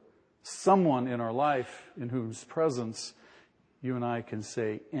discipler, someone in our life in whose presence you and I can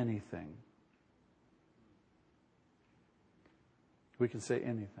say anything. We can say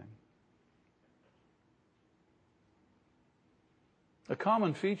anything. A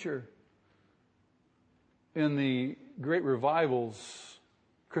common feature in the great revivals,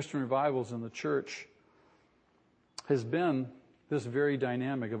 Christian revivals in the church, has been this very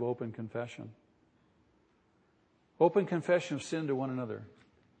dynamic of open confession. Open confession of sin to one another.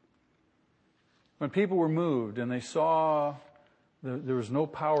 When people were moved and they saw There was no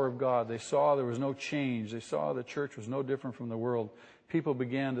power of God. They saw there was no change. They saw the church was no different from the world. People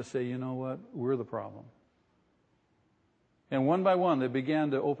began to say, you know what? We're the problem. And one by one, they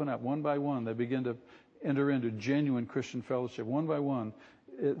began to open up. One by one, they began to enter into genuine Christian fellowship. One by one,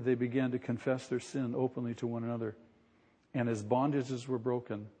 they began to confess their sin openly to one another. And as bondages were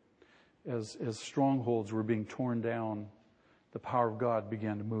broken, as strongholds were being torn down, the power of God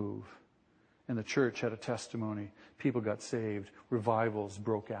began to move. And the church had a testimony. People got saved. Revivals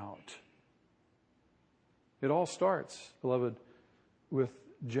broke out. It all starts, beloved, with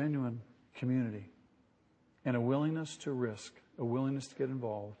genuine community and a willingness to risk, a willingness to get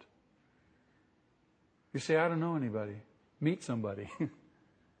involved. You say, I don't know anybody. Meet somebody.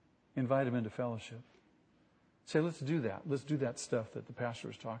 Invite them into fellowship. Say, let's do that. Let's do that stuff that the pastor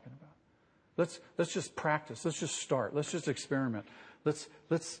was talking about. Let's just practice. Let's just start. Let's just experiment.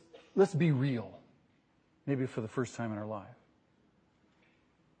 Let's be real. Maybe for the first time in our life.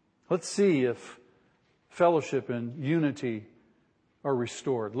 Let's see if fellowship and unity are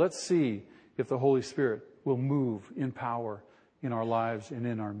restored. Let's see if the Holy Spirit will move in power in our lives and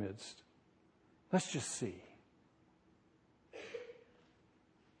in our midst. Let's just see.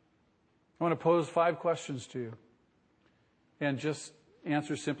 I want to pose 5 questions to you. And just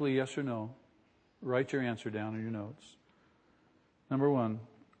answer simply yes or no. Write your answer down in your notes. Number 1,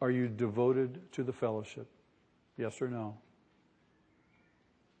 are you devoted to the fellowship? Yes or no?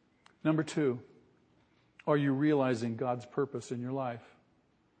 Number 2, are you realizing God's purpose in your life?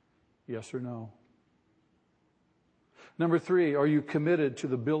 Yes or no? Number 3, are you committed to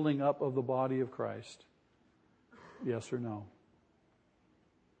the building up of the body of Christ? Yes or no?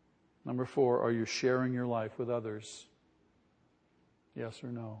 Number 4, are you sharing your life with others? Yes or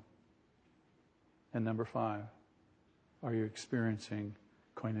no? And number 5, are you experiencing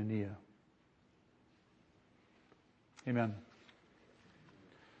koinonia? Amen.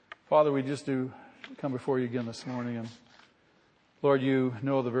 Father, we just do come before you again this morning. And Lord, you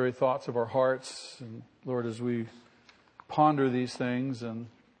know the very thoughts of our hearts. And Lord, as we ponder these things and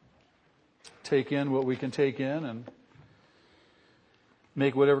take in what we can take in and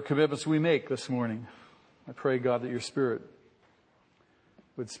make whatever commitments we make this morning, I pray, God, that your Spirit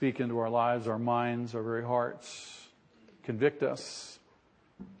would speak into our lives, our minds, our very hearts, convict us,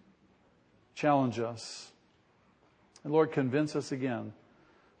 challenge us, and Lord, convince us again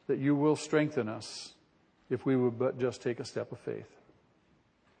that you will strengthen us if we would but just take a step of faith.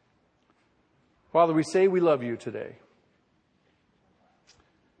 Father, we say we love you today,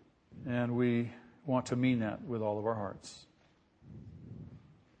 and we want to mean that with all of our hearts.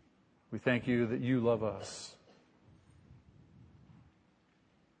 We thank you that you love us.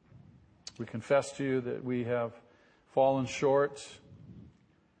 We confess to you that we have fallen short.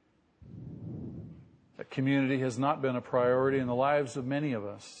 That community has not been a priority in the lives of many of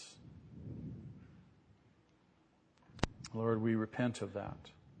us. Lord, we repent of that.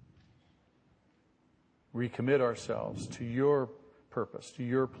 Recommit ourselves to your purpose, to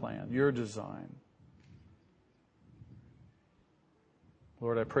your plan, your design.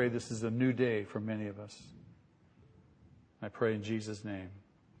 Lord, I pray this is a new day for many of us. I pray in Jesus' name.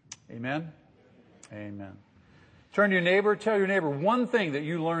 Amen? Amen. Turn to your neighbor. Tell your neighbor one thing that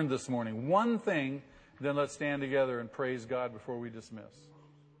you learned this morning. One thing. Then let's stand together and praise God before we dismiss.